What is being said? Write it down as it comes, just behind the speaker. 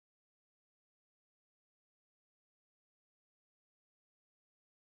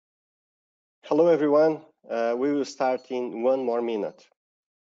Hello, everyone. We will start in one more minute.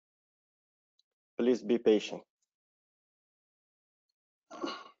 Please be patient.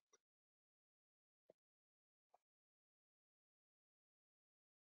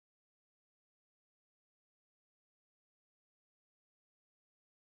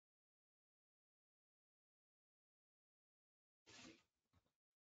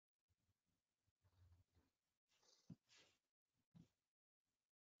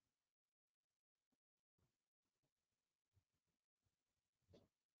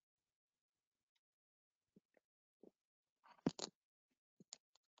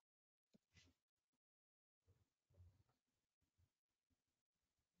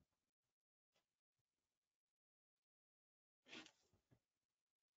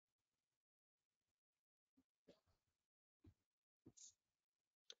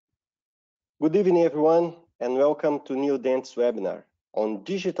 Good evening, everyone, and welcome to New Dent's webinar on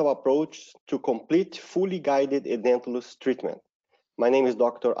digital approach to complete fully guided edentulous treatment. My name is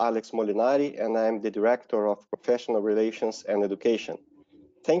Dr. Alex Molinari, and I am the Director of Professional Relations and Education.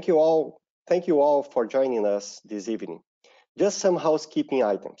 Thank you all for joining us this evening. Just some housekeeping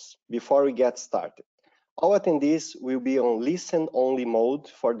items before we get started. All attendees will be on listen-only mode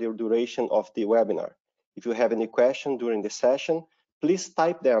for the duration of the webinar. If you have any questions during the session, please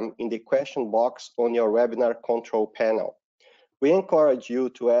type them in the question box on your webinar control panel. We encourage you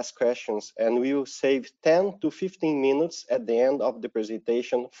to ask questions, and we will save 10 to 15 minutes at the end of the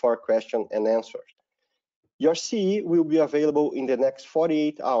presentation for question and answers. Your CE will be available in the next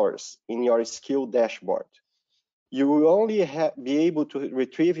 48 hours in your skill dashboard. You will only be able to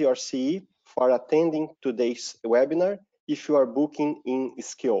retrieve your CE for attending today's webinar if you are booking in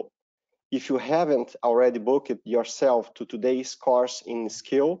Skill. If you haven't already booked yourself to today's course in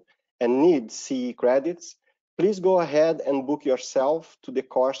Skill and need CE credits, please go ahead and book yourself to the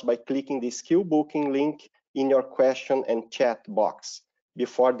course by clicking the Skill booking link in your question and chat box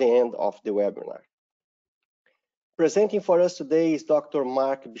before the end of the webinar. Presenting for us today is Dr.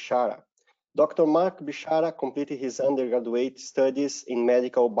 Mark Bishara. Dr. Mark Bishara completed his undergraduate studies in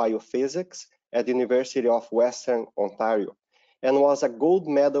medical biophysics at the University of Western Ontario and was a gold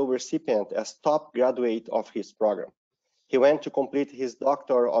medal recipient as top graduate of his program. He went to complete his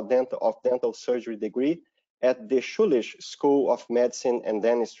Doctor of Dental Surgery degree at the Schulich School of Medicine and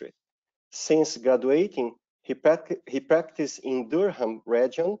Dentistry. Since graduating, he practiced in Durham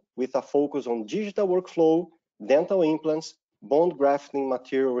region with a focus on digital workflow, dental implants, bone grafting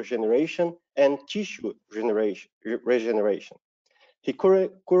material regeneration, and tissue regeneration. He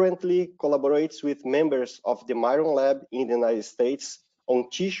currently collaborates with members of the Myron Lab in the United States on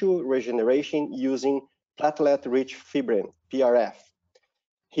tissue regeneration using platelet-rich fibrin, PRF.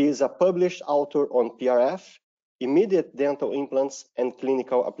 He is a published author on PRF, immediate dental implants, and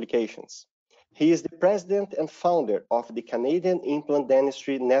clinical applications. He is the president and founder of the Canadian Implant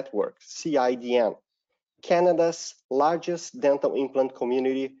Dentistry Network, CIDN, Canada's largest dental implant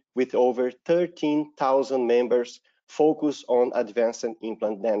community with over 13,000 members focused on advanced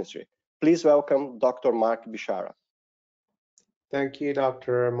implant dentistry. Please welcome Dr. Mark Bishara. Thank you,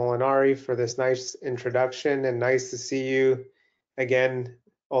 Dr. Molinari, for this nice introduction, and nice to see you again,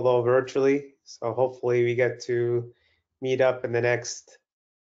 although virtually. So hopefully we get to meet up in the next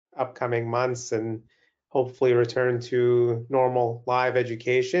upcoming months and hopefully return to normal live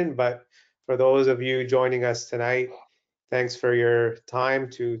education. But for those of you joining us tonight, thanks for your time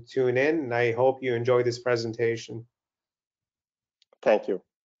to tune in, and I hope you enjoy this presentation. Thank you.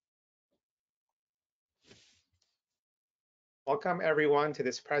 Welcome everyone to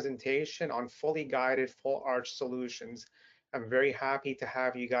this presentation on fully guided full arch solutions. I'm very happy to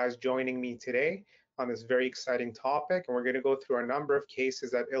have you guys joining me today on this very exciting topic, and we're going to go through a number of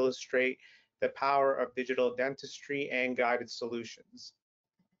cases that illustrate the power of digital dentistry and guided solutions.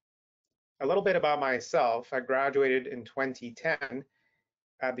 A little bit about myself. I graduated in 2010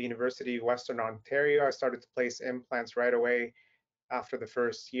 at the University of Western Ontario. I started to place implants right away after the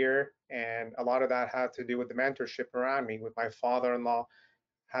first year, and a lot of that had to do with the mentorship around me, with my father-in-law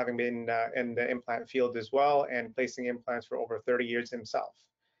having been in the implant field as well and placing implants for over 30 years himself.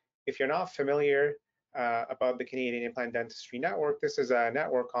 If you're not familiar about the Canadian Implant Dentistry Network, this is a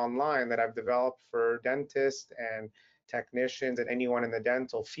network online that I've developed for dentists and technicians and anyone in the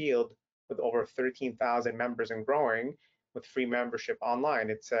dental field, with over 13,000 members and growing, with free membership online.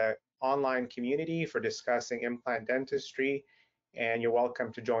 It's an online community for discussing implant dentistry, and you're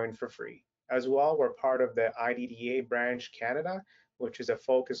welcome to join for free. As well, we're part of the IDDA branch Canada, which is a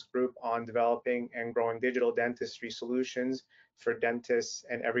focus group on developing and growing digital dentistry solutions for dentists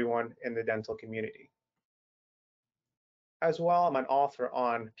and everyone in the dental community. As well, I'm an author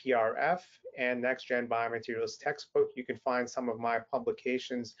on PRF and Next Gen Biomaterials textbook. You can find some of my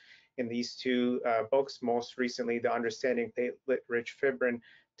publications in these two books, most recently the Understanding Platelet-Rich Fibrin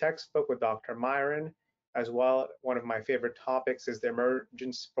textbook with Dr. Myron. As well, one of my favorite topics is the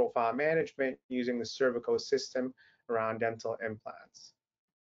emergence profile management using the cervical system around dental implants.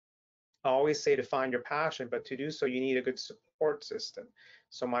 I always say to find your passion, but to do so, you need a good support system.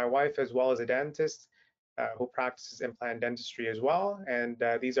 So my wife, as well as a dentist who practices implant dentistry as well, and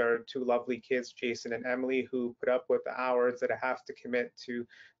these are two lovely kids, Jason and Emily, who put up with the hours that I have to commit to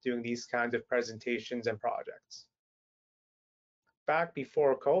doing these kinds of presentations and projects. Back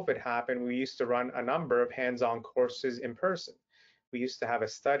before COVID happened, we used to run a number of hands-on courses in person. We used to have a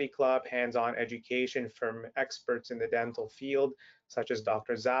study club, hands-on education from experts in the dental field, such as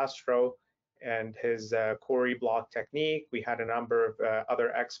Dr. Zastro and his Cori block technique. We had a number of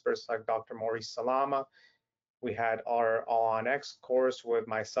other experts like Dr. Maurice Salama. We had our All on X course with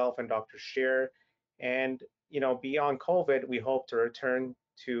myself and Dr. Shear. And beyond COVID, we hope to return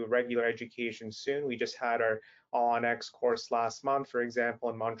to regular education soon. We just had our All on X course last month, for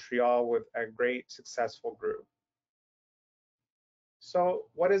example, in Montreal with a great successful group. So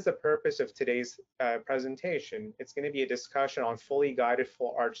what is the purpose of today's presentation? It's going to be a discussion on fully guided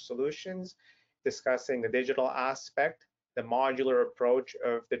full arch solutions, discussing the digital aspect, the modular approach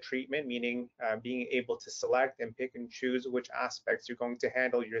of the treatment, meaning being able to select and pick and choose which aspects you're going to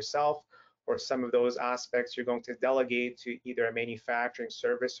handle yourself, or some of those aspects you're going to delegate to either a manufacturing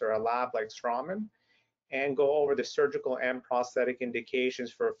service or a lab like Straumann, and go over the surgical and prosthetic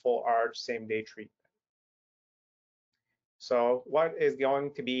indications for a full arch same-day treatment. So what is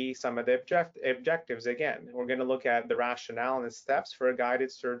going to be some of the objectives? Again, we're going to look at the rationale and the steps for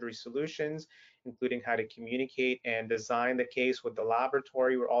guided surgery solutions, including how to communicate and design the case with the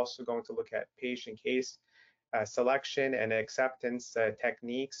laboratory. We're also going to look at patient case selection and acceptance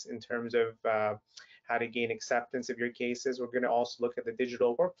techniques in terms of how to gain acceptance of your cases. We're going to also look at the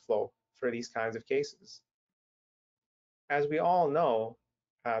digital workflow for these kinds of cases. As we all know,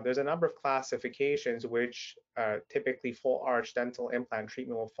 there's a number of classifications which typically full arch dental implant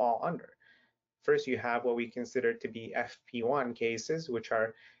treatment will fall under. First, you have what we consider to be FP1 cases, which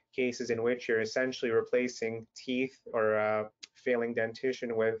are cases in which you're essentially replacing teeth or failing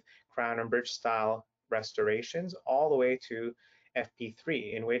dentition with crown and bridge style restorations, all the way to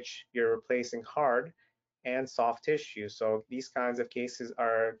FP3, in which you're replacing hard and soft tissue. So these kinds of cases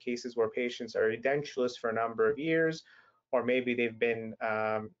are cases where patients are edentulous for a number of years, or maybe they've been,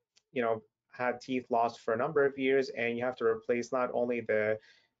 had teeth lost for a number of years, and you have to replace not only the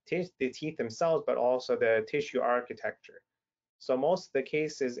teeth themselves, but also the tissue architecture. So most of the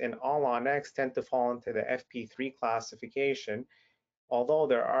cases in All on X tend to fall into the FP3 classification, although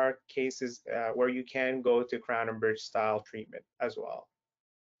there are cases where you can go to crown and bridge style treatment as well.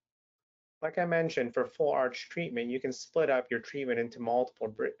 Like I mentioned, for full arch treatment, you can split up your treatment into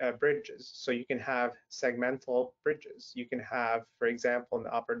multiple bridges. So you can have segmental bridges. You can have, for example, in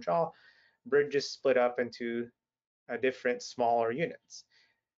the upper jaw, bridges split up into different smaller units.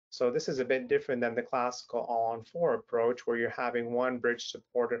 So this is a bit different than the classical all-on-4 approach, where you're having one bridge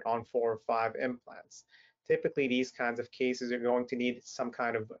supported on 4 or 5 implants. Typically, these kinds of cases are going to need some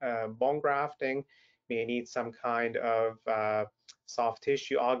kind of bone grafting, may need some kind of soft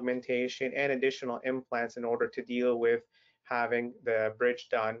tissue augmentation and additional implants in order to deal with having the bridge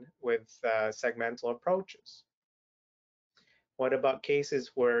done with segmental approaches. What about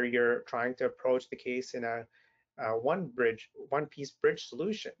cases where you're trying to approach the case in a one piece bridge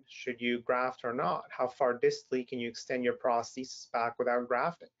solution? Should you graft or not? How far distally can you extend your prosthesis back without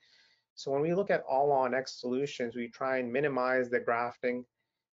grafting? So when we look at all on X solutions, we try and minimize the grafting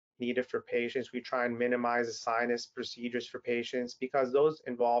needed for patients. We try and minimize the sinus procedures for patients because those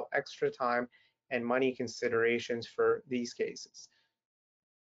involve extra time and money considerations for these cases.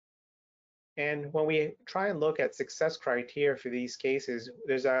 And when we try and look at success criteria for these cases,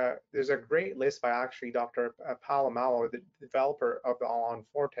 there's a great list by actually Dr. Palomalo, the developer of the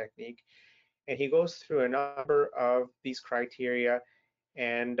all-on-4 technique, and he goes through a number of these criteria,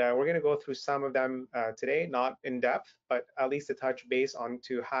 and we're going to go through some of them today, not in depth, but at least to touch base on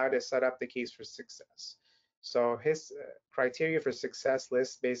to how to set up the case for success. So his criteria for success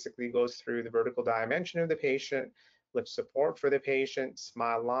list basically goes through the vertical dimension of the patient, lip support for the patient,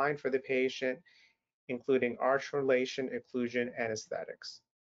 smile line for the patient, including arch relation, occlusion, and aesthetics.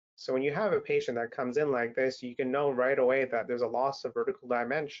 So when you have a patient that comes in like this, you can know right away that there's a loss of vertical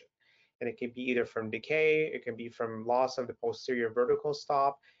dimension. And it can be either from decay, it can be from loss of the posterior vertical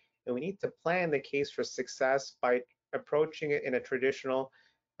stop. And we need to plan the case for success by approaching it in a traditional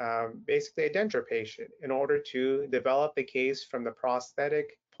basically a denture patient in order to develop the case from the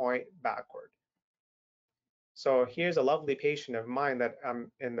prosthetic point backward. So here's a lovely patient of mine that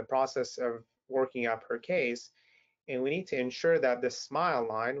I'm in the process of working up her case, and we need to ensure that the smile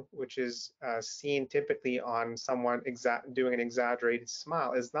line, which is seen typically on someone doing an exaggerated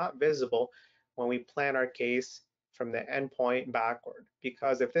smile, is not visible when we plan our case from the endpoint backward.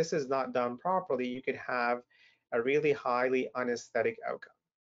 Because if this is not done properly, you could have a really highly unesthetic outcome.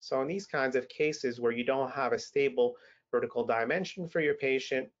 So in these kinds of cases where you don't have a stable vertical dimension for your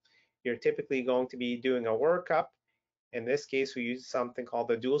patient, you're typically going to be doing a workup. In this case, we use something called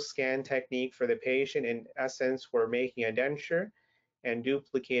the dual scan technique for the patient. In essence, we're making a denture and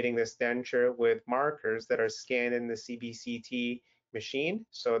duplicating this denture with markers that are scanned in the CBCT machine.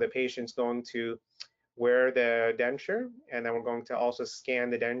 So the patient's going to wear the denture, and then we're going to also scan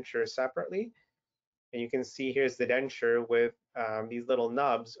the denture separately. And you can see here's the denture with these little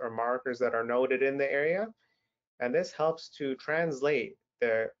nubs or markers that are noted in the area. And this helps to translate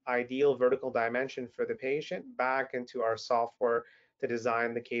the ideal vertical dimension for the patient back into our software to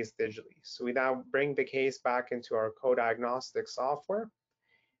design the case digitally. So we now bring the case back into our co-diagnostic software,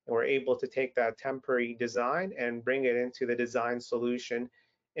 and we're able to take that temporary design and bring it into the design solution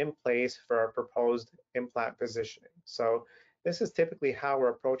in place for our proposed implant positioning. So this is typically how we're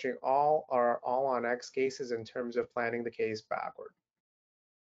approaching all our all-on-X cases in terms of planning the case backward.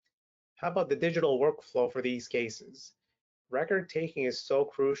 How about the digital workflow for these cases? Record taking is so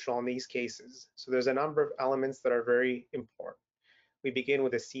crucial in these cases. So there's a number of elements that are very important. We begin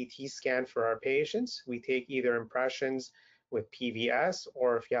with a CT scan for our patients. We take either impressions with PVS,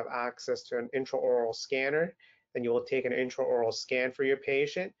 or if you have access to an intraoral scanner, then you will take an intraoral scan for your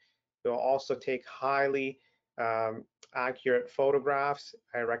patient. You'll also take highly accurate photographs.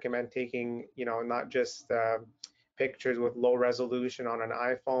 I recommend taking, not just pictures with low resolution on an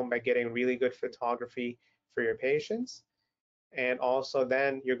iPhone, by getting really good photography for your patients. And also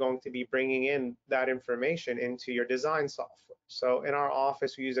then you're going to be bringing in that information into your design software. So in our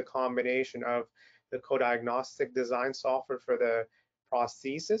office, we use a combination of the co-diagnostic design software for the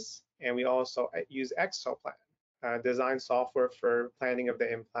prosthesis, and we also use Exoplan design software for planning of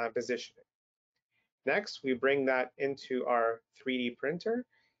the implant positioning. Next, we bring that into our 3D printer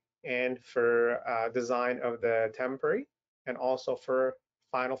and for design of the temporary, and also for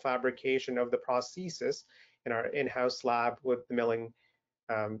final fabrication of the prosthesis in our in-house lab with the milling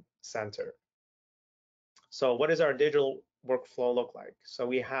center. So what does our digital workflow look like? So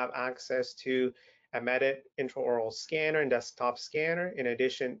we have access to a Medit intraoral scanner and desktop scanner. In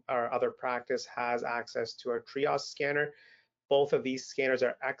addition, our other practice has access to a Triage scanner. Both of these scanners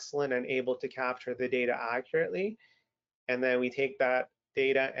are excellent and able to capture the data accurately. And then we take that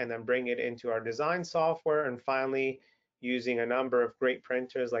data and then bring it into our design software. And finally, using a number of great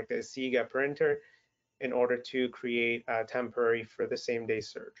printers like the Asiga printer in order to create a temporary for the same day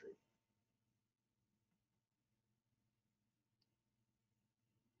surgery.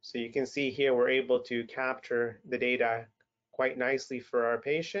 So you can see here we're able to capture the data quite nicely for our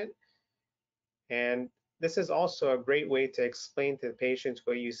patient. And this is also a great way to explain to the patients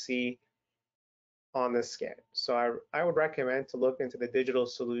what you see on the scan. So I would recommend to look into the digital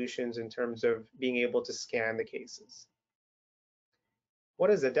solutions in terms of being able to scan the cases. What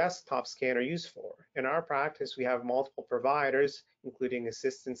is a desktop scanner used for? In our practice, we have multiple providers, including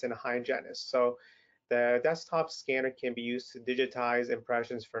assistants and hygienists. So the desktop scanner can be used to digitize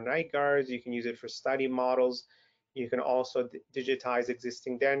impressions for night guards. You can use it for study models. You can also digitize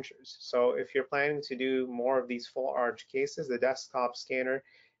existing dentures. So if you're planning to do more of these full arch cases, the desktop scanner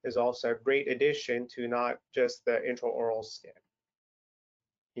is also a great addition to not just the intraoral scan.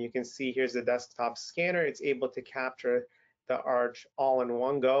 And you can see here's the desktop scanner. It's able to capture the arch all in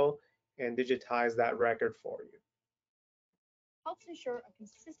one go and digitize that record for you. Helps ensure a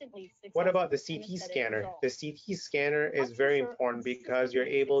consistently successful. What about the CT scanner? Result. The CT scanner is very important because you're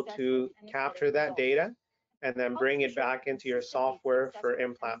able to capture that data and then bring it back into your software for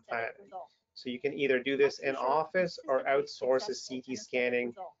implant planning. So you can either do this in office or outsource a CT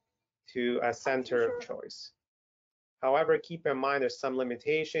scanning to a center of choice. However, keep in mind there's some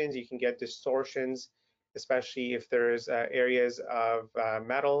limitations. You can get distortions, especially if there's areas of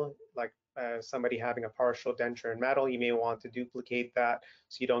metal, like somebody having a partial denture in metal. You may want to duplicate that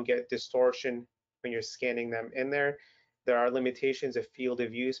so you don't get distortion when you're scanning them in there. There are limitations of field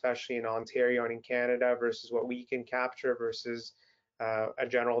of view, especially in Ontario and in Canada, versus what we can capture versus a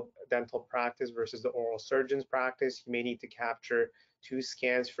general dental practice versus the oral surgeon's practice. You may need to capture 2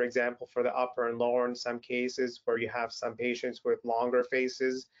 scans, for example, for the upper and lower in some cases, where you have some patients with longer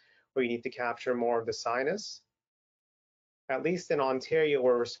faces where you need to capture more of the sinus. at least in Ontario,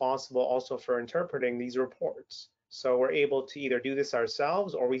 we're responsible also for interpreting these reports. So we're able to either do this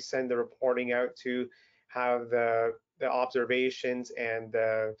ourselves, or we send the reporting out to have the observations and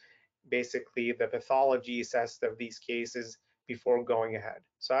basically the pathology assessed of these cases before going ahead.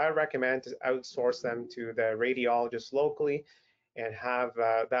 So I recommend to outsource them to the radiologist locally and have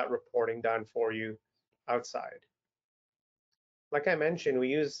that reporting done for you outside. Like I mentioned, we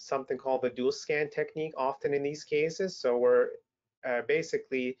use something called the dual scan technique often in these cases. So we're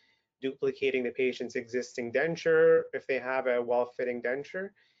basically duplicating the patient's existing denture if they have a well-fitting denture,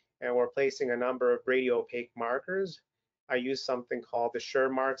 and we're placing a number of radio-opaque markers. I use something called the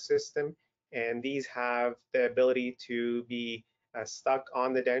SureMark system, and these have the ability to be stuck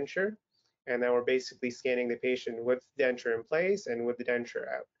on the denture, and then we're basically scanning the patient with the denture in place and with the denture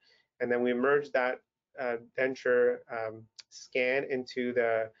out. And then we merge that denture scan into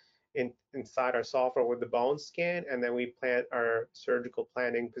the inside our software with the bone scan, and then we plan our surgical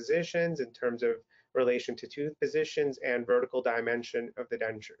planning positions in terms of relation to tooth positions and vertical dimension of the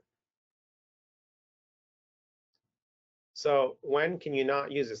denture. So when can you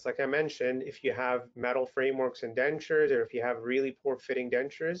not use this? Like I mentioned, if you have metal frameworks and dentures, or if you have really poor fitting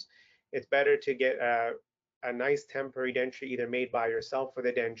dentures, it's better to get a nice temporary denture either made by yourself or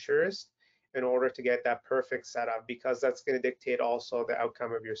the denturist in order to get that perfect setup, because that's going to dictate also the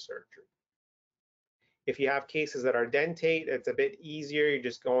outcome of your surgery. If you have cases that are dentate, it's a bit easier. You're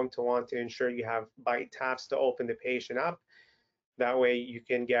just going to want to ensure you have bite taps to open the patient up. That way you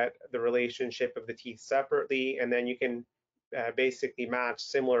can get the relationship of the teeth separately, and then you can basically match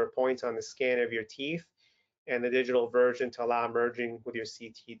similar points on the scan of your teeth and the digital version to allow merging with your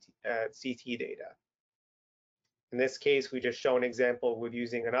CT data. In this case, we just show an example with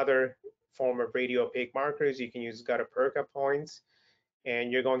using another form of radio-opaque markers. You can use gutta-percha points,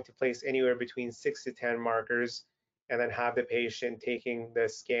 and you're going to place anywhere between 6 to 10 markers, and then have the patient taking the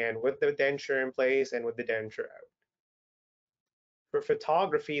scan with the denture in place and with the denture out. For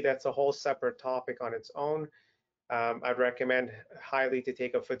photography, that's a whole separate topic on its own. I'd recommend highly to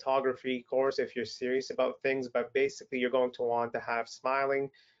take a photography course if you're serious about things, but basically you're going to want to have smiling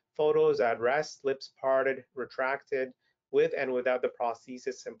photos at rest, lips parted, retracted, with and without the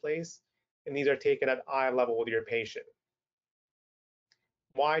prosthesis in place, and these are taken at eye level with your patient.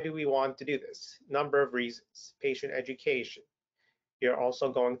 Why do we want to do this? Number of reasons. Patient education. You're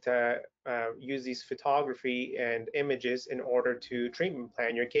also going to use these photography and images in order to treatment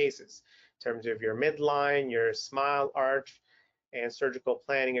plan your cases in terms of your midline, your smile arch, and surgical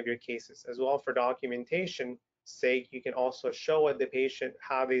planning of your cases. As well, for documentation sake, you can also show the patient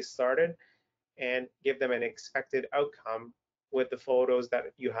how they started and give them an expected outcome with the photos that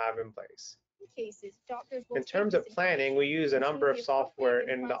you have in place. In terms of planning, we use a number of software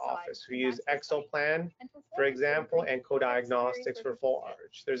in the office. We use Exoplan, for example, and Co-Diagnostics for full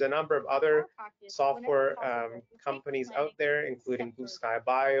arch. There's a number of other software companies out there, including Blue Sky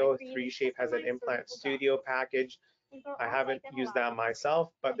Bio. 3Shape has an Implant Studio package. I haven't used that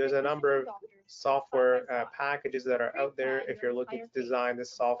myself, but there's a number of software packages that are out there if you're looking to design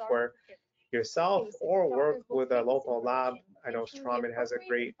this software yourself or work with a local lab. I know Straumann has a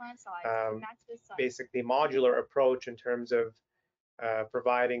great basically modular approach in terms of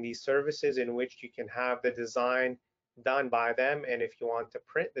providing these services in which you can have the design done by them, and if you want to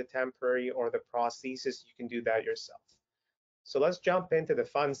print the temporary or the prosthesis, you can do that yourself. So let's jump into the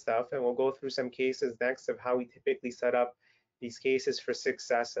fun stuff, and we'll go through some cases next of how we typically set up these cases for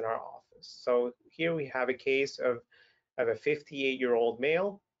success in our office. So here we have a case of a 58-year-old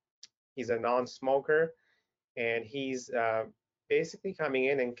male. He's a non-smoker, and he's basically coming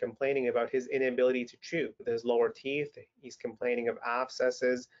in and complaining about his inability to chew with his lower teeth. He's complaining of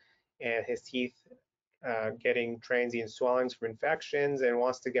abscesses and his teeth getting transient swellings from infections, and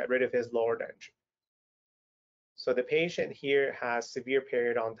wants to get rid of his lower denture. So the patient here has severe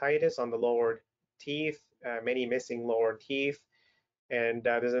periodontitis on the lower teeth, many missing lower teeth, and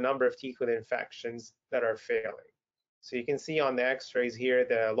there's a number of teeth with infections that are failing. So you can see on the x-rays here,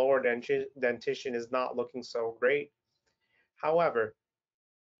 the lower dentition is not looking so great. However,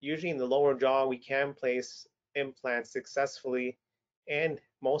 usually in the lower jaw, we can place implants successfully, and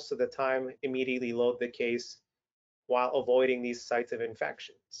most of the time immediately load the case while avoiding these sites of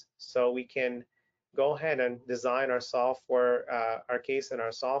infections. So we can go ahead and design our software, our case in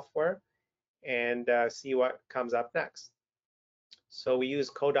our software, and see what comes up next. So we use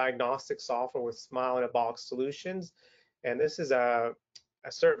Co-Diagnostic software with Smile in a Box solutions, and this is a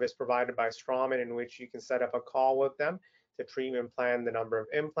service provided by Straumann in which you can set up a call with them to treatment plan the number of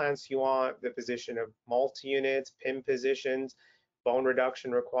implants you want, the position of multi-units, pin positions, bone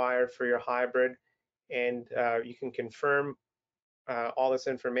reduction required for your hybrid, and you can confirm all this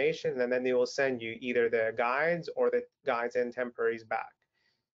information, and then they will send you either the guides or the guides and temporaries back.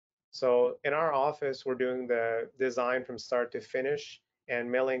 So in our office, we're doing the design from start to finish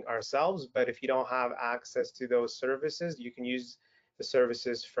and milling ourselves, but if you don't have access to those services, you can use the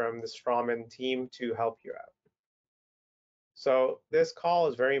services from the Strawman team to help you out. So this call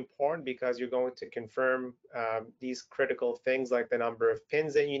is very important because you're going to confirm these critical things like the number of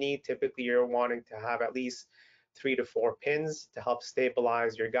pins that you need. Typically, you're wanting to have at least 3 to 4 pins to help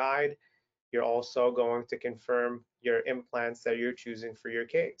stabilize your guide. You're also going to confirm your implants that you're choosing for your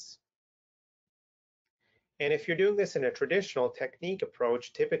case. And if you're doing this in a traditional technique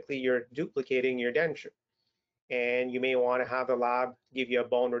approach, typically you're duplicating your denture. And you may want to have the lab give you a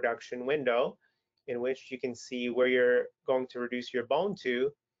bone reduction window in which you can see where you're going to reduce your bone to,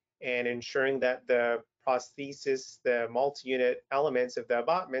 and ensuring that the prosthesis, the multi-unit elements of the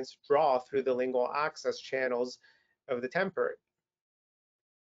abutments draw through the lingual access channels of the temporary.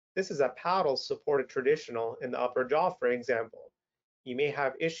 This is a paddle supported traditional in the upper jaw, for example. You may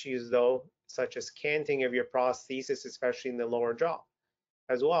have issues though, such as canting of your prosthesis, especially in the lower jaw.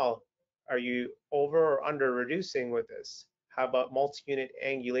 As well, are you over or under reducing with this? How about multi-unit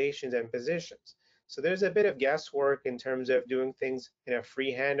angulations and positions? So there's a bit of guesswork in terms of doing things in a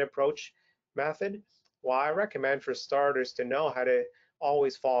freehand approach method. While I recommend for starters to know how to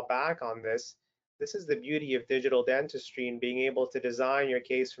always fall back on this, this is the beauty of digital dentistry and being able to design your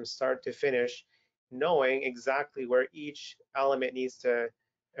case from start to finish, knowing exactly where each element needs to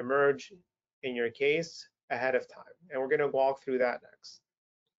emerge in your case ahead of time. And we're going to walk through that next.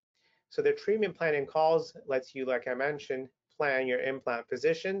 So the treatment planning calls lets you, like I mentioned, plan your implant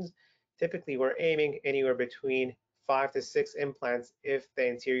positions. Typically, we're aiming anywhere between 5 to 6 implants if the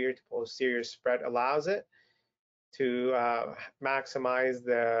anterior to posterior spread allows it, to maximize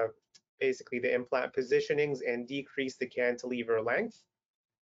basically the implant positionings and decrease the cantilever length.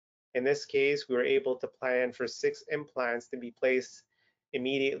 In this case, we were able to plan for 6 implants to be placed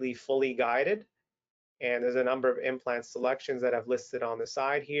immediately fully guided. And there's a number of implant selections that I've listed on the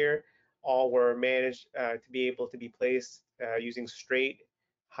side here. All were managed to be able to be placed using straight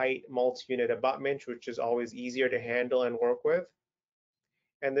height multi-unit abutment, which is always easier to handle and work with.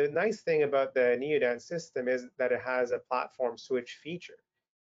 And the nice thing about the Neodent system is that it has a platform switch feature,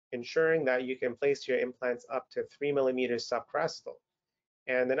 ensuring that you can place your implants up to 3 millimeters subcrestal.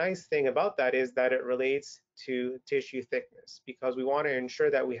 And the nice thing about that is that it relates to tissue thickness, because we want to ensure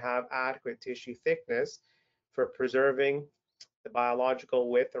that we have adequate tissue thickness for preserving the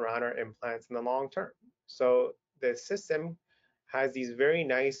biological width around our implants in the long term. So the system has these very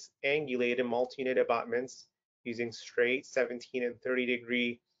nice angulated multi-unit abutments using straight 17 and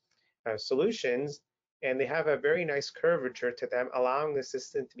 30-degree solutions, and they have a very nice curvature to them, allowing the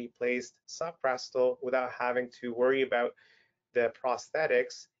system to be placed subcrestal without having to worry about the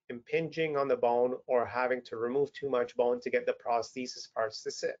prosthetics impinging on the bone or having to remove too much bone to get the prosthesis parts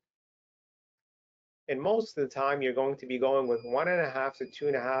to sit. And most of the time, you're going to be going with 1.5 to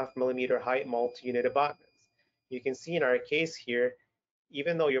 2.5 millimeter height multi-unit abutments. You can see in our case here,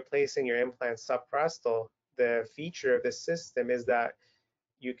 even though you're placing your implant subcrestal, the feature of the system is that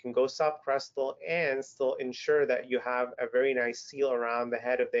you can go subcrestal and still ensure that you have a very nice seal around the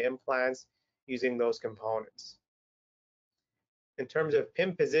head of the implants using those components. In terms of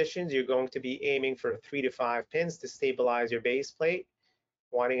pin positions, you're going to be aiming for 3 to 5 pins to stabilize your base plate,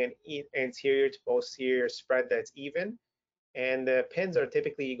 wanting an anterior to posterior spread that's even. And the pins are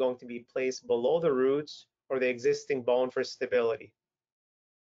typically going to be placed below the roots or the existing bone for stability.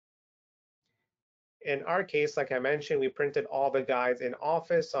 In our case, like I mentioned, we printed all the guides in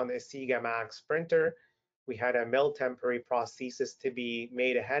office on the Asiga Max printer. We had a mill temporary prosthesis to be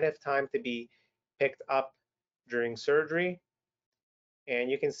made ahead of time to be picked up during surgery.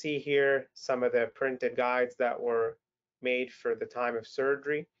 And you can see here some of the printed guides that were made for the time of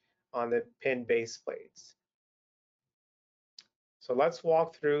surgery on the pin base plates. So let's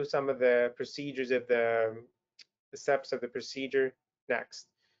walk through some of the procedures of the steps of the procedure next.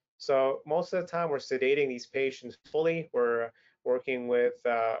 So most of the time we're sedating these patients fully. We're working with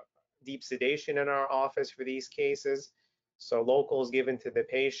deep sedation in our office for these cases. So local is given to the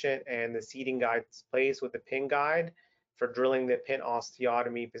patient and the seating guide is placed with the pin guide for drilling the pin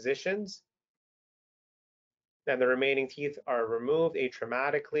osteotomy positions. Then the remaining teeth are removed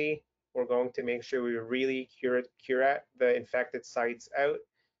atraumatically. We're going to make sure we really curette the infected sites out.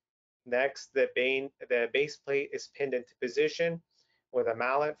 Next, the base plate is pinned into position with a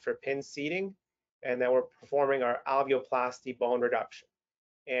mallet for pin seating, and then we're performing our alveoplasty bone reduction.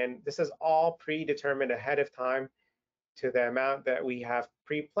 And this is all predetermined ahead of time to the amount that we have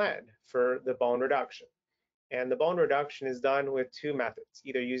pre-planned for the bone reduction. And the bone reduction is done with two methods,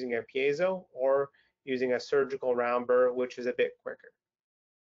 either using a piezo or using a surgical round burr, which is a bit quicker.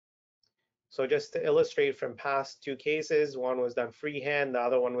 So just to illustrate from past two cases, one was done freehand, the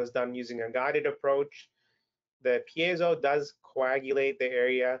other one was done using a guided approach. The piezo does coagulate the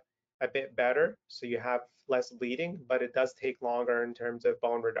area a bit better, so you have less bleeding, but it does take longer in terms of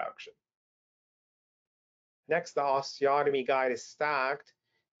bone reduction. Next, the osteotomy guide is stacked,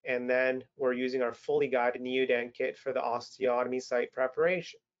 and then we're using our fully guided neodent kit for the osteotomy site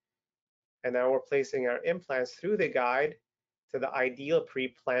preparation. And then we're placing our implants through the guide to the ideal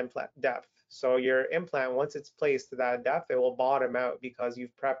pre-planned depth. So your implant, once it's placed to that depth, it will bottom out because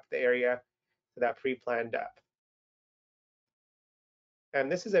you've prepped the area to that pre-planned depth.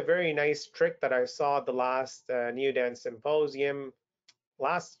 And this is a very nice trick that I saw at the last neodent symposium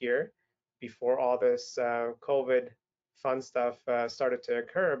last year, before all this COVID fun stuff started to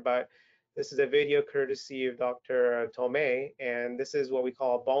occur. But this is a video courtesy of Dr. Tomei, and this is what we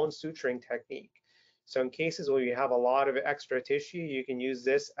call a bone suturing technique. So in cases where you have a lot of extra tissue, you can use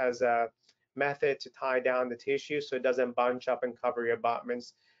this as a method to tie down the tissue so it doesn't bunch up and cover your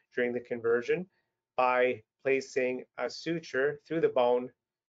abutments during the conversion by placing a suture through the bone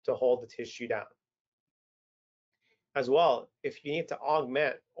to hold the tissue down. As well, if you need to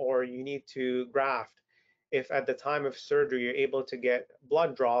augment or you need to graft, if at the time of surgery you're able to get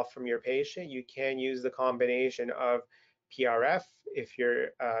blood draw from your patient, you can use the combination of PRF, if you're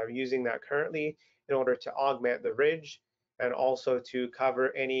using that currently, in order to augment the ridge and also to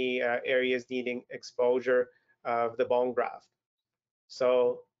cover any areas needing exposure of the bone graft.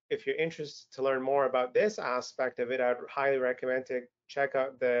 So if you're interested to learn more about this aspect of it, I'd highly recommend to check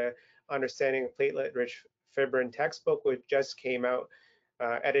out the Understanding Platelet-Rich Fibrin textbook, which just came out,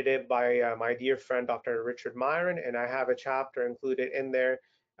 edited by my dear friend, Dr. Richard Myron, and I have a chapter included in there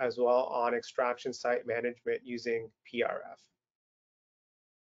as well on extraction site management using PRF.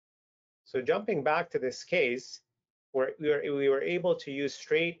 So jumping back to this case, where we were able to use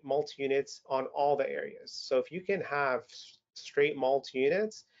straight multi-units on all the areas. So if you can have straight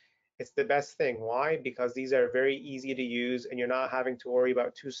multi-units, it's the best thing. Why? Because these are very easy to use and you're not having to worry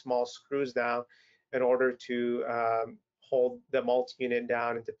about two small screws down in order to hold the multi-unit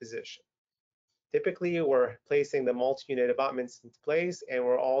down into position. Typically, we're placing the multi-unit abutments into place, and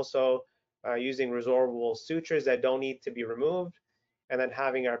we're also using resorbable sutures that don't need to be removed, and then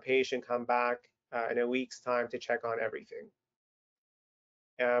having our patient come back in a week's time to check on everything.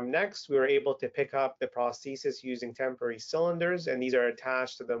 Next, we were able to pick up the prosthesis using temporary cylinders, and these are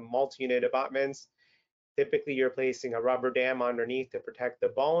attached to the multi-unit abutments. Typically, you're placing a rubber dam underneath to protect the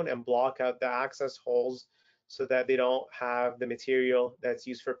bone and block out the access holes so that they don't have the material that's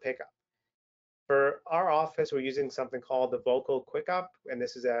used for pickup. For our office, we're using something called the Vocal Quick Up, and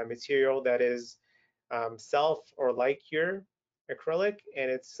this is a material that is self or light cure acrylic, and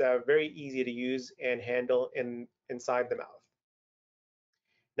it's very easy to use and handle inside the mouth.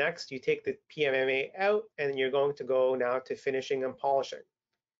 Next, you take the PMMA out, and you're going to go now to finishing and polishing.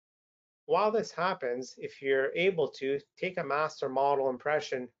 While this happens, if you're able to, take a master model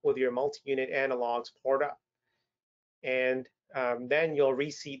impression with your multi-unit analogs poured up, and then you'll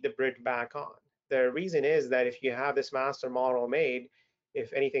reseat the bridge back on. The reason is that if you have this master model made,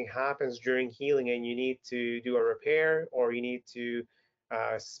 if anything happens during healing and you need to do a repair or you need to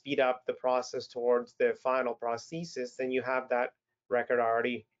speed up the process towards the final prosthesis, then you have that record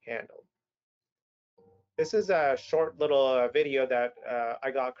already handled. This is a short little video that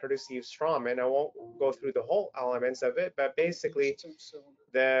I got courtesy of Strawman. I won't go through the whole elements of it, but basically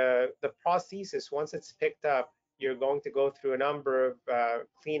the prosthesis, once it's picked up, you're going to go through a number of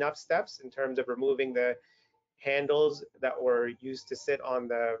cleanup steps in terms of removing the handles that were used to sit on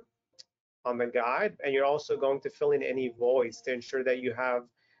the guide, and you're also going to fill in any voids to ensure that you have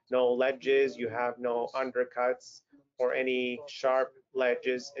no ledges, you have no undercuts or any sharp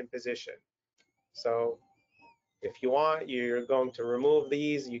ledges in position. So if you want, you're going to remove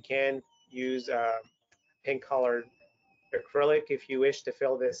these. You can use pink colored acrylic if you wish to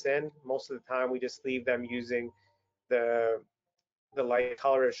fill this in. Most of the time we just leave them using the light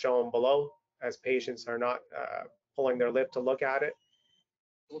color is shown below, as patients are not pulling their lip to look at it.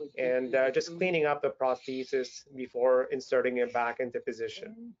 And just cleaning up the prosthesis before inserting it back into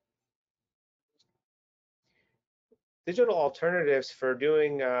position. Digital alternatives for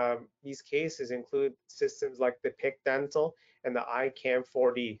doing these cases include systems like the PIC Dental and the iCam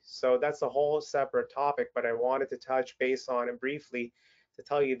 4D. So that's a whole separate topic, but I wanted to touch base on it briefly to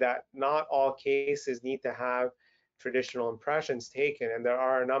tell you that not all cases need to have traditional impressions taken, and there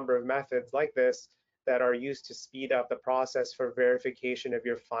are a number of methods like this that are used to speed up the process for verification of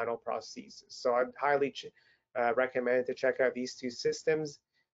your final prosthesis. So I'd highly recommend to check out these two systems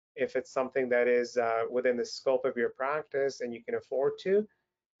if it's something that is within the scope of your practice and you can afford to.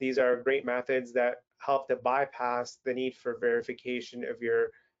 These are great methods that help to bypass the need for verification of your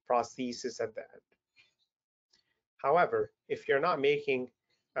prosthesis at the end. However, if you're not making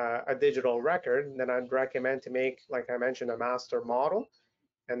a digital record, then I'd recommend to make, like I mentioned, a master model.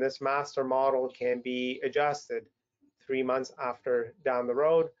 And this master model can be adjusted 3 months after down the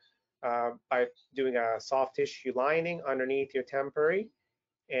road by doing a soft tissue lining underneath your temporary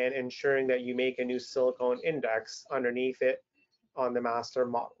and ensuring that you make a new silicone index underneath it on the master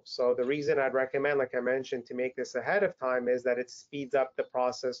model. So the reason I'd recommend, like I mentioned, to make this ahead of time is that it speeds up the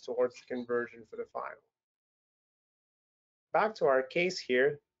process towards the conversion for the final. Back to our case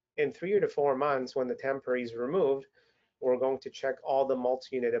here, in 3 to 4 months when the temporary is removed, we're going to check all the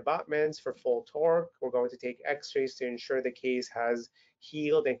multi-unit abutments for full torque. We're going to take x-rays to ensure the case has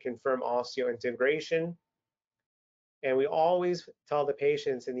healed and confirm osseointegration. And we always tell the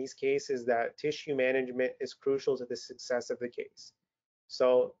patients in these cases that tissue management is crucial to the success of the case.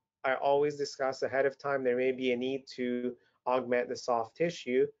 So I always discuss ahead of time there may be a need to augment the soft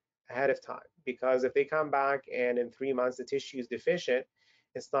tissue ahead of time, because if they come back and in 3 months the tissue is deficient,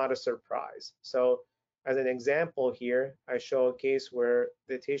 it's not a surprise. So as an example here, I show a case where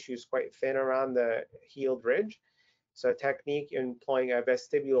the tissue is quite thin around the healed ridge. So a technique employing a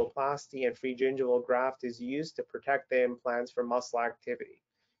vestibuloplasty and free gingival graft is used to protect the implants from muscle activity.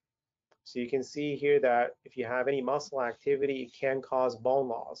 So you can see here that if you have any muscle activity, it can cause bone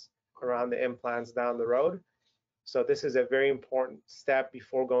loss around the implants down the road. So this is a very important step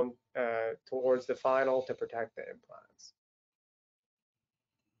before going towards the final to protect the implants.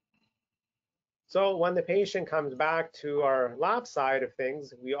 So when the patient comes back to our lab side of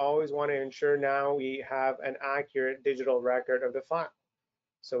things, we always want to ensure now we have an accurate digital record of the file.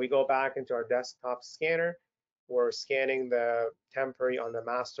 So we go back into our desktop scanner. We're scanning the temporary on the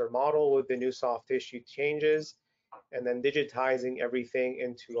master model with the new soft tissue changes, and then digitizing everything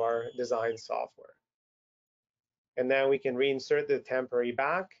into our design software. And then we can reinsert the temporary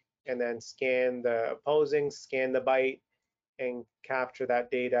back and then scan the opposing, scan the bite, and capture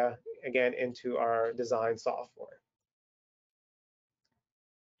that data again into our design software.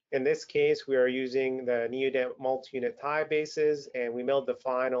 In this case, we are using the Neodent multi-unit tie bases, and we milled the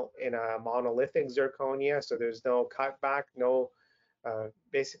final in a monolithic zirconia, so there's no cutback,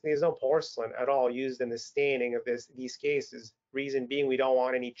 basically there's no porcelain at all used in the staining of these cases. Reason being, we don't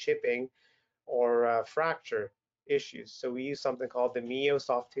want any chipping or fracture issues. So we use something called the Mio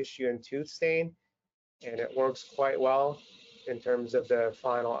soft tissue and tooth stain, and it works quite well in terms of the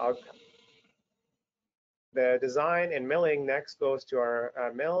final outcome. The design and milling next goes to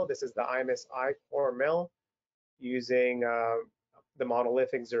our mill. This is the IMIS I-Core mill using the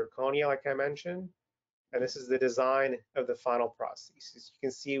monolithic zirconia, like I mentioned. And this is the design of the final prosthesis. You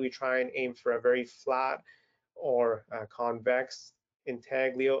can see we try and aim for a very flat or convex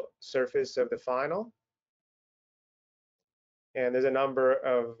intaglio surface of the final. And there's a number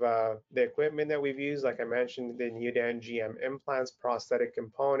of the equipment that we've used, like I mentioned, the Neodent GM implants, prosthetic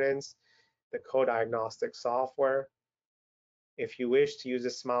components, the co-diagnostic software. If you wish to use a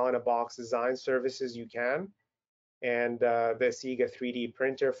Smile in a Box design services, you can. And the SIGA 3D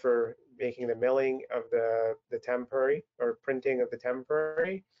printer for making the milling of the temporary or printing of the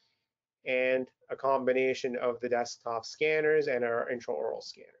temporary, and a combination of the desktop scanners and our intraoral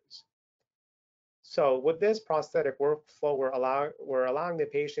scanners. So with this prosthetic workflow, we're allowing the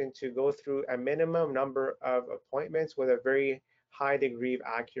patient to go through a minimum number of appointments with a very high degree of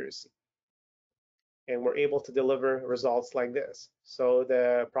accuracy. And we're able to deliver results like this. So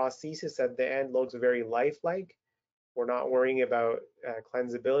the prosthesis at the end looks very lifelike. We're not worrying about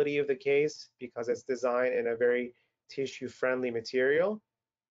cleansability of the case because it's designed in a very tissue-friendly material.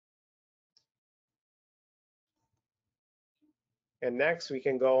 And next, we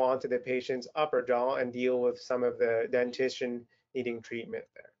can go on to the patient's upper jaw and deal with some of the dentition needing treatment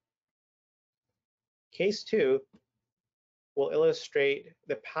there. Case 2 will illustrate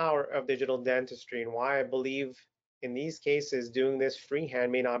the power of digital dentistry and why I believe in these cases doing this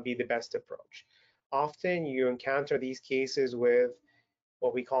freehand may not be the best approach. Often you encounter these cases with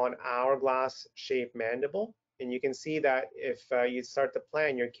what we call an hourglass shaped mandible, and you can see that if you start to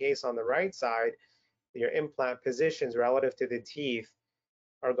plan your case on the right side, your implant positions relative to the teeth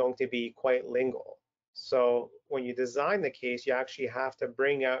are going to be quite lingual. So when you design the case, you actually have to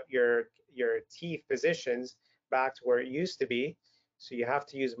bring out your teeth positions back to where it used to be. So you have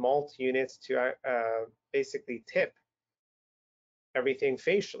to use multi-units to basically tip everything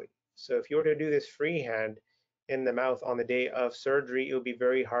facially. So if you were to do this freehand in the mouth on the day of surgery, it would be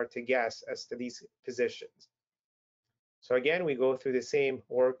very hard to guess as to these positions. So again, we go through the same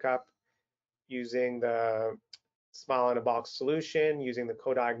workup using the smile in a box solution, using the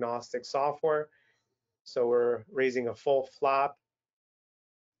co-diagnostic software. So we're raising a full flap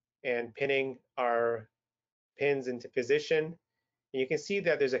and pinning our pins into position. And you can see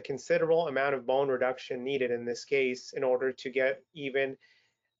that there's a considerable amount of bone reduction needed in this case in order to get even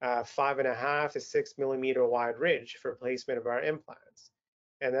 5.5 to 6 millimeter wide ridge for placement of our implants.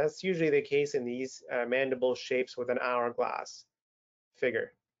 And that's usually the case in these mandible shapes with an hourglass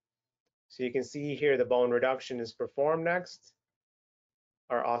figure. So you can see here the bone reduction is performed next.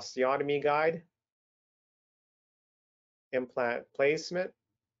 Our osteotomy guide, implant placement,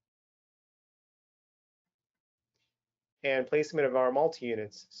 and placement of our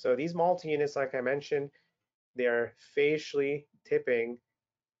multi-units. So these multi-units, like I mentioned, they're facially tipping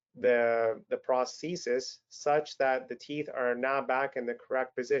the prosthesis such that the teeth are now back in the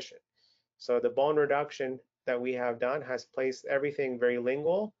correct position. So the bone reduction that we have done has placed everything very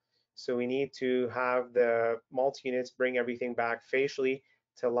lingual. So we need to have the multi-units bring everything back facially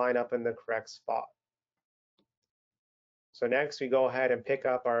to line up in the correct spot. So next we go ahead and pick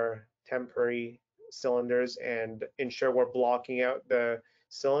up our temporary cylinders and ensure we're blocking out the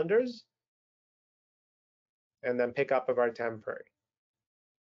cylinders, and then pick up of our temporary.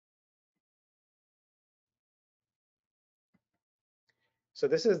 So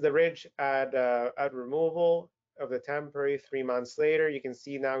this is the ridge at removal of the temporary 3 months later. You can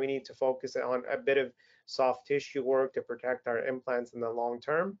see now we need to focus on a bit of soft tissue work to protect our implants in the long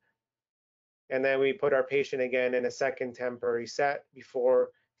term. And then we put our patient again in a second temporary set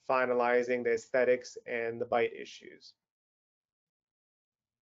before finalizing the aesthetics and the bite issues.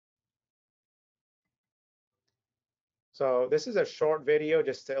 So this is a short video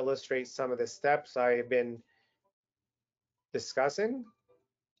just to illustrate some of the steps I've been discussing.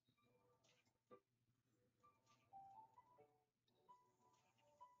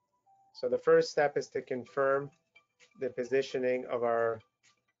 So the first step is to confirm the positioning of our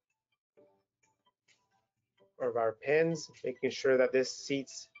pins, making sure that this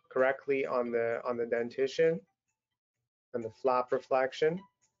seats correctly on the dentition and the flap reflection.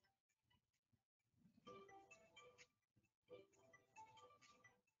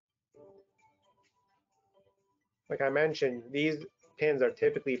 Like I mentioned, these pins are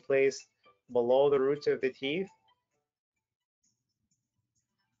typically placed below the roots of the teeth.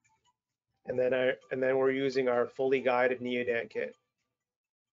 And then we're using our fully guided neodent kit.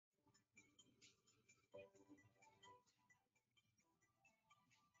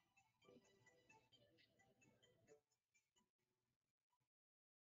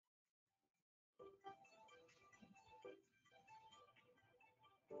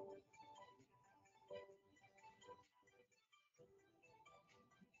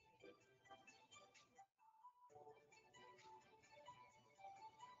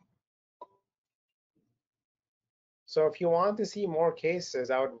 So if you want to see more cases,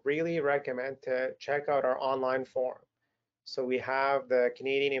 I would really recommend to check out our online forum. So we have the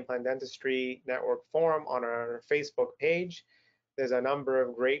Canadian Implant Dentistry Network forum on our Facebook page. There's a number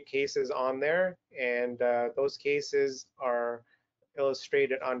of great cases on there, and those cases are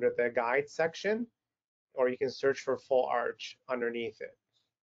illustrated under the guide section, or you can search for full arch underneath it.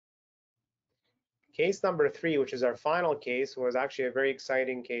 Case number 3, which is our final case, was actually a very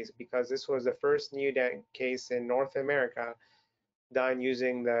exciting case because this was the first neodent case in North America done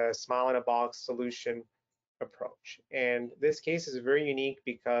using the smile in a box solution approach. And this case is very unique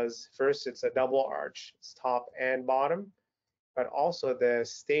because first, it's a double arch, it's top and bottom, but also the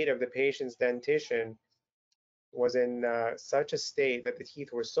state of the patient's dentition was in such a state that the teeth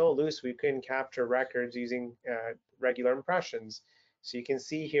were so loose we couldn't capture records using regular impressions. So you can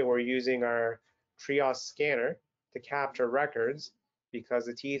see here we're using our Trios scanner to capture records because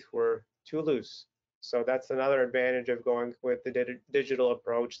the teeth were too loose. So that's another advantage of going with the digital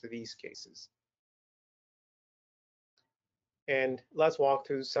approach to these cases. And let's walk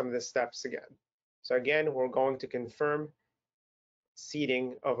through some of the steps again. So again, we're going to confirm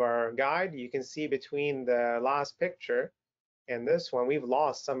seating of our guide. You can see between the last picture and this one, we've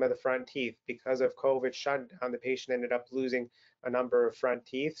lost some of the front teeth because of COVID shutdown. The patient ended up losing a number of front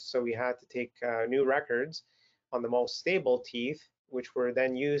teeth, so we had to take new records on the most stable teeth, which were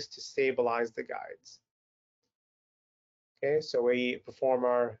then used to stabilize the guides. Okay, so we perform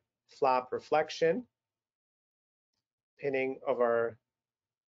our flap reflection, pinning of our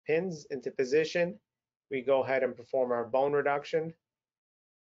pins into position. We go ahead and perform our bone reduction.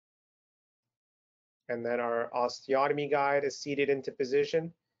 And then our osteotomy guide is seated into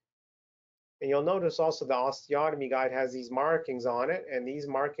position. And you'll notice also the osteotomy guide has these markings on it, and these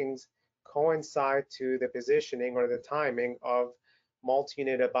markings coincide to the positioning or the timing of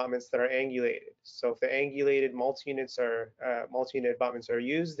multi-unit abutments that are angulated. So if the angulated multi-unit abutments are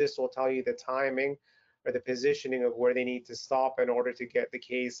used, this will tell you the timing or the positioning of where they need to stop in order to get the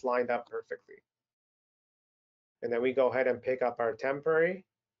case lined up perfectly. And then we go ahead and pick up our temporary,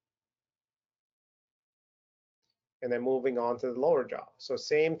 and then moving on to the lower jaw. So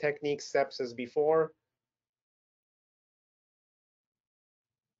same technique steps as before.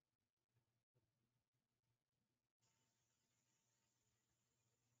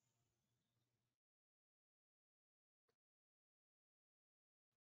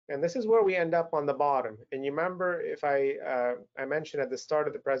 And this is where we end up on the bottom. And you remember, if I mentioned at the start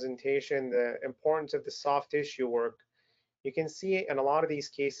of the presentation the importance of the soft tissue work. You can see in a lot of these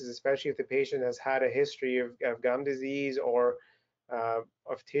cases, especially if the patient has had a history of gum disease or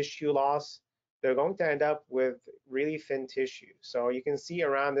of tissue loss, they're going to end up with really thin tissue. So you can see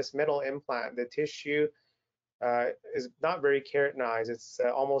around this middle implant, the tissue is not very keratinized. It's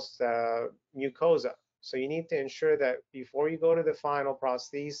almost mucosa. So you need to ensure that before you go to the final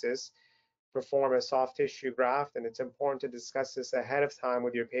prosthesis, perform a soft tissue graft, and it's important to discuss this ahead of time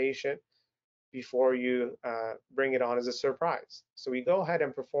with your patient before you bring it on as a surprise. So we go ahead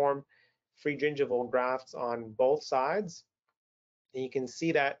and perform free gingival grafts on both sides. And you can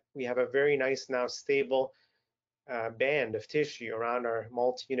see that we have a very nice now stable band of tissue around our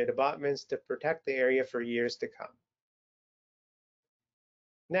multi-unit abutments to protect the area for years to come.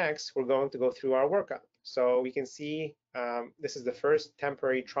 Next, we're going to go through our workup. So we can see this is the first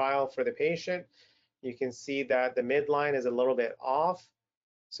temporary trial for the patient. You can see that the midline is a little bit off.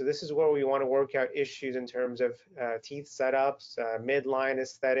 So this is where we want to work out issues in terms of teeth setups, midline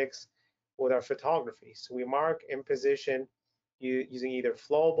aesthetics with our photography. So we mark in position using either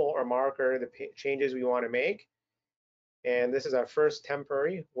flowable or marker the changes we want to make. And this is our first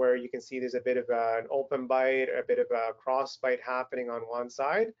temporary, where you can see there's a bit of an open bite, a bit of a cross bite happening on one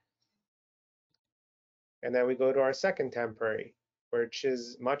side. And then we go to our second temporary, which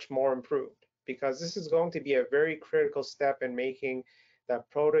is much more improved, because this is going to be a very critical step in making that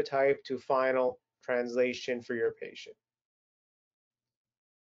prototype to final translation for your patient.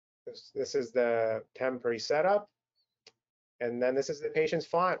 This is the temporary setup. And then this is the patient's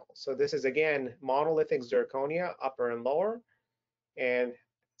final. So this is, again, monolithic zirconia, upper and lower, and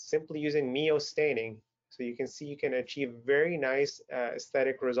simply using Mio staining. So you can see you can achieve very nice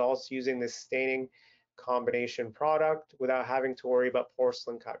aesthetic results using this staining combination product without having to worry about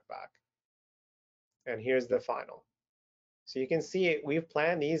porcelain cutback. And here's the final. So you can see we've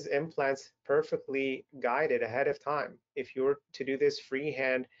planned these implants perfectly guided ahead of time. If you were to do this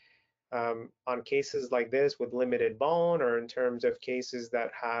freehand on cases like this with limited bone, or in terms of cases that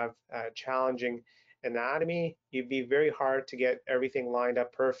have challenging anatomy, it'd be very hard to get everything lined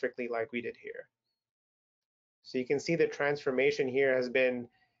up perfectly like we did here. So you can see the transformation here has been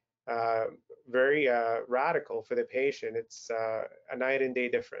very radical for the patient. It's a night and day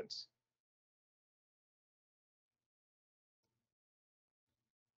difference.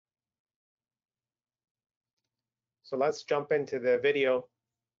 So let's jump into the video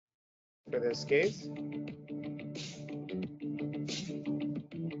for this case.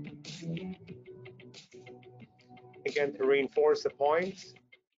 Again, to reinforce the points,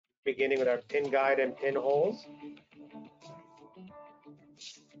 beginning with our pin guide and pin holes.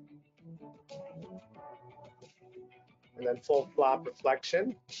 And then full flap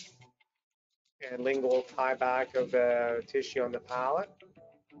reflection and lingual tie back of the tissue on the palate.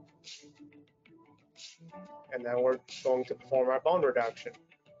 And then we're going to perform our bone reduction.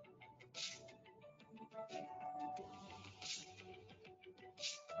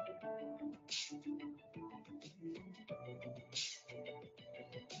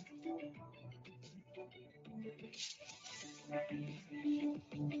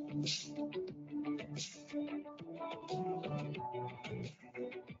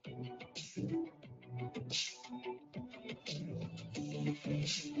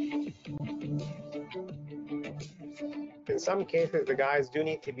 In some cases, the guides do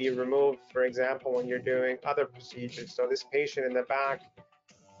need to be removed, for example, when you're doing other procedures. So this patient in the back,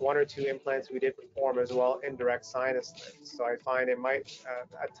 1 or 2 implants we did perform as well, indirect sinus lifts. So I find it might,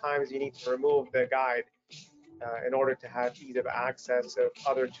 at times you need to remove the guide in order to have ease of access of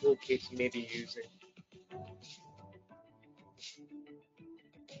other toolkits you may be using.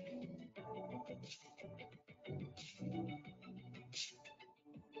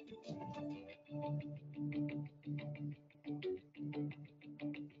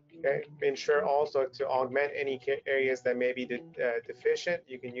 Okay, ensure also to augment any areas that may be deficient.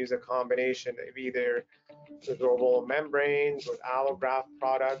 You can use a combination of either resorbable membranes with allograft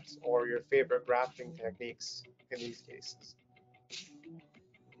products or your favorite grafting techniques in these cases.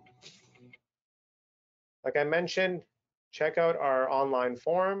 Like I mentioned, check out our online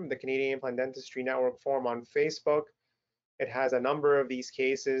forum, the Canadian Implant Dentistry Network forum on Facebook. It has a number of these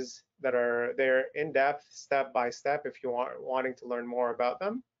cases that are there in depth, step by step, if you are wanting to learn more about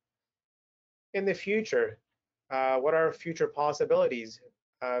them. In the future, what are future possibilities?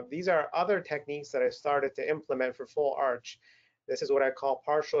 These are other techniques that I've started to implement for full arch. This is what I call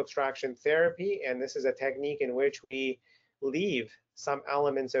partial extraction therapy, and this is a technique in which we leave some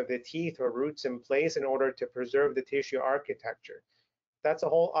elements of the teeth or roots in place in order to preserve the tissue architecture. That's a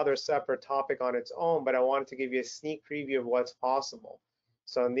whole other separate topic on its own, but I wanted to give you a sneak preview of what's possible.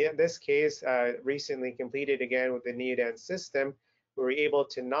 So in this case, recently completed again with the Neodent system, we were able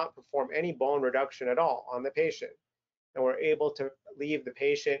to not perform any bone reduction at all on the patient. And we're able to leave the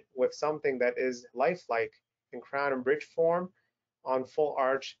patient with something that is lifelike in crown and bridge form on full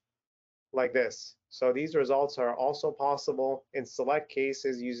arch like this. So these results are also possible in select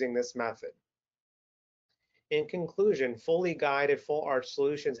cases using this method. In conclusion, fully guided full arch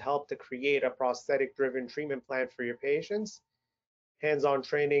solutions help to create a prosthetic-driven treatment plan for your patients. Hands-on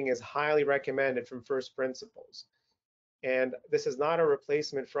training is highly recommended from first principles. And this is not a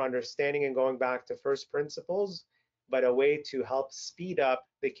replacement for understanding and going back to first principles, but a way to help speed up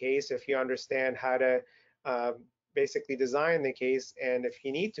the case if you understand how to basically design the case, and if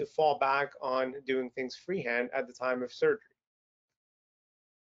you need to fall back on doing things freehand at the time of surgery.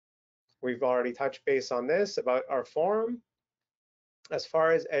 We've already touched base on this about our forum. As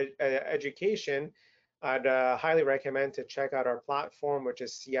far as education, I'd highly recommend to check out our platform, which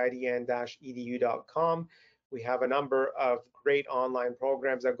is cidn-edu.com. We have a number of great online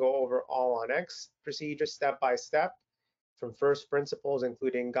programs that go over all on X procedures step by step, from first principles,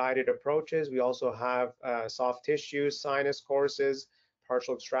 including guided approaches. We also have soft tissue, sinus courses,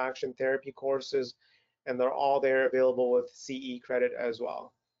 partial extraction therapy courses, and they're all there available with CE credit as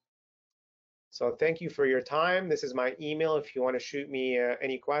well. So thank you for your time. This is my email. If you want to shoot me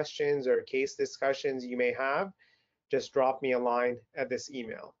any questions or case discussions you may have, just drop me a line at this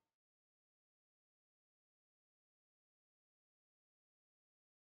email.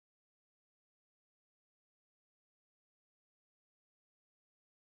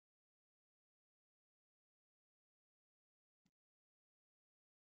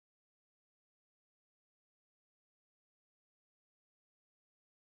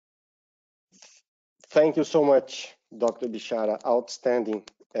 Thank you so much, Dr. Bishara. Outstanding,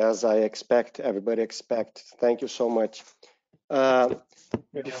 as I expect, everybody expect. Thank you so much.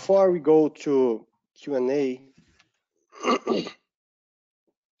 Before we go to Q&A,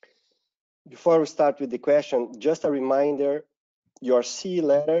 before we start with the question, just a reminder, your CE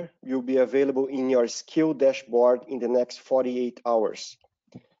letter will be available in your skill dashboard in the next 48 hours.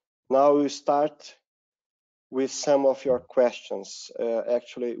 Now we'll start with some of your questions.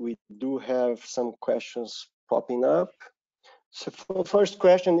 Actually, we do have some questions popping up. So first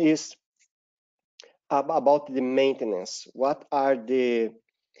question is about the maintenance. What are the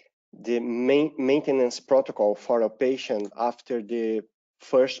maintenance protocol for a patient after the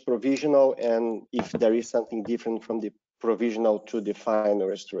first provisional, and if there is something different from the provisional to the final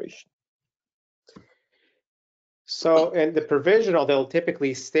restoration? So in the provisional, they'll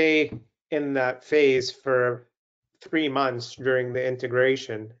typically stay in that phase for 3 months during the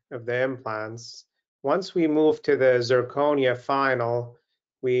integration of the implants. Once we move to the zirconia final,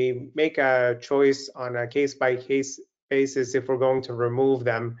 we make a choice on a case-by-case basis if we're going to remove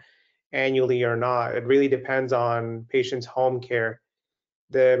them annually or not. It really depends on patient's home care.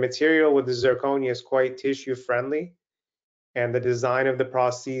 The material with the zirconia is quite tissue friendly, and the design of the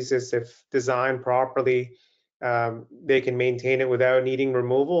prosthesis, if designed properly, they can maintain it without needing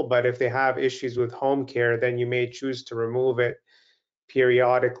removal. But if they have issues with home care, then you may choose to remove it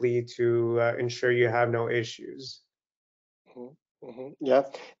periodically to ensure you have no issues. Yeah,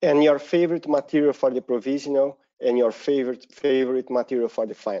 and your favorite material for the provisional and your favorite material for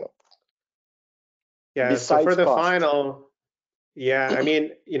the final? Yeah, besides so for the cost. final, yeah, I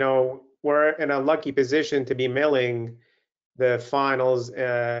mean, you know, we're in a lucky position to be milling the finals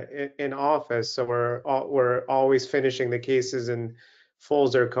in office, so we're always finishing the cases in full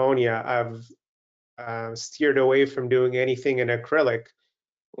zirconia. I've steered away from doing anything in acrylic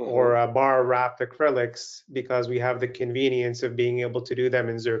or bar wrapped acrylics because we have the convenience of being able to do them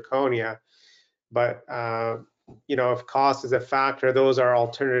in zirconia. But you know, if cost is a factor, those are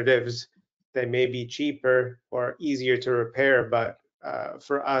alternatives that may be cheaper or easier to repair, but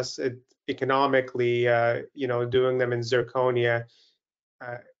for us, economically, doing them in zirconia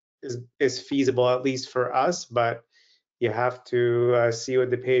is feasible, at least for us, but you have to see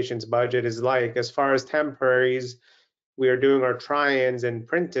what the patient's budget is like. As far as temporaries, we are doing our try-ins and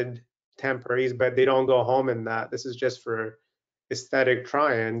printed temporaries, but they don't go home in that. This is just for aesthetic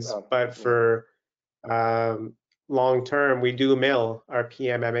try-ins, but for long term, we do mill our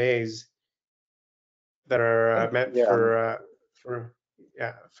PMMAs that are meant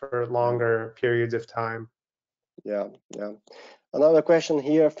for longer periods of time. Yeah. Another question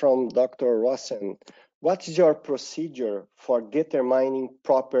here from Dr. Rossen. What is your procedure for determining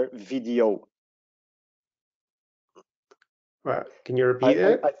proper VDO? Can you repeat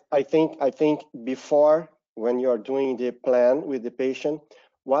it? I think before, when you are doing the plan with the patient,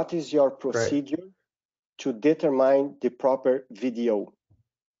 what is your procedure to determine the proper VDO?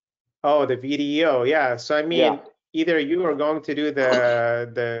 Oh, the VDO, yeah. So I mean, either you are going to do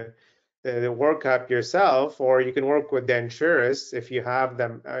the workup yourself, or you can work with denturists if you have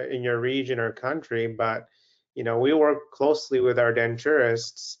them in your region or country. But we work closely with our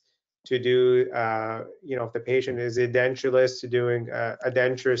denturists to do, if the patient is edentulous, to doing a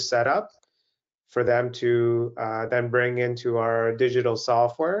denture setup for them to then bring into our digital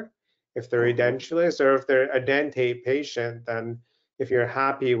software. If they're edentulous, or if they're a dentate patient, then if you're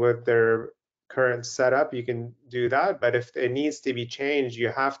happy with their current setup, you can do that. But if it needs to be changed, you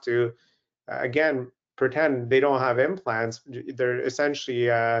have to, again, pretend they don't have implants. They're essentially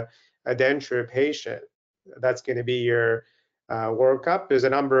a denture patient. That's going to be your workup. There's a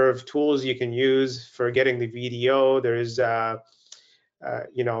number of tools you can use for getting the VDO. There's,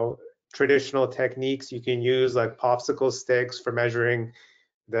 traditional techniques you can use, like popsicle sticks for measuring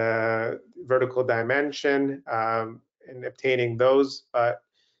the vertical dimension and obtaining those. But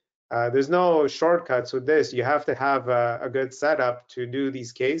there's no shortcuts with this. You have to have a good setup to do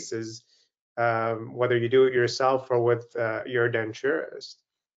these cases, whether you do it yourself or with your denturist.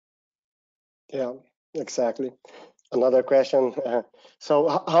 Yeah, exactly. Another question.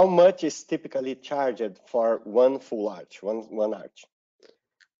 So how much is typically charged for one full arch, one arch?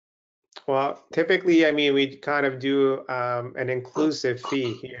 Well, typically, I mean, we kind of do an inclusive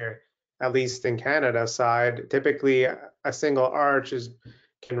fee here, at least in Canada side. Typically, a single arch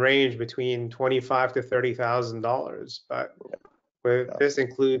can range between $25,000 to $30,000, but this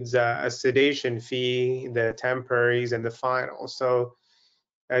includes a sedation fee, the temporaries, and the final. So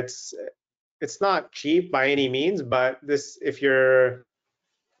it's not cheap by any means, but this, if you're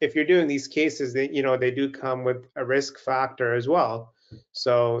doing these cases, they do come with a risk factor as well.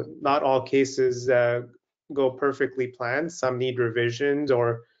 So not all cases go perfectly planned. Some need revisions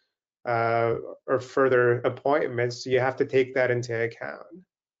or further appointments. So you have to take that into account.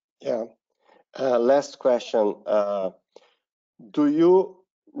 Yeah. Last question. Do you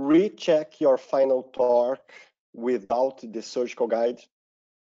recheck your final torque without the surgical guide?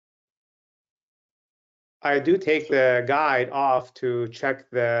 I do take the guide off to check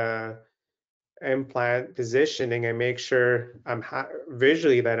the implant positioning and make sure I'm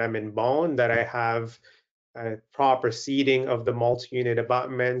visually that I'm in bone, that I have proper seating of the multi-unit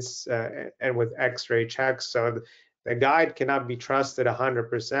abutments and with x-ray checks. So the guide cannot be trusted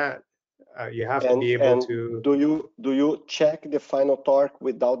 100%. You have to be able to. Do you check the final torque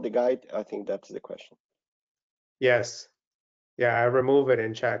without the guide? I think that's the question. Yes. Yeah, I remove it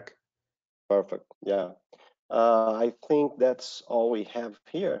and check. Perfect. Yeah. I think that's all we have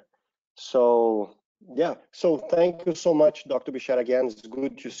here. So yeah. So thank you so much, Dr. Bishara. Again, it's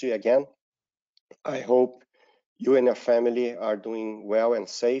good to see you again. I hope you and your family are doing well and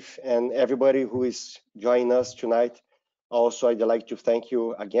safe, and everybody who is joining us tonight. Also, I'd like to thank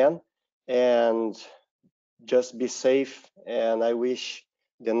you again, and just be safe. And I wish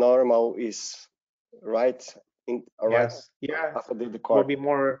the normal is right. Yes. Yeah. After the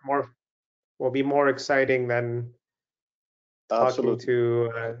will be more exciting than talking to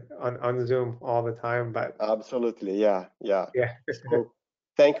on Zoom all the time. But absolutely, yeah. So,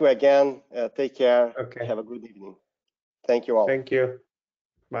 thank you again. Take care. Okay. Have a good evening. Thank you all. Thank you.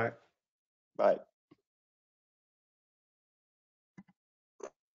 Bye. Bye.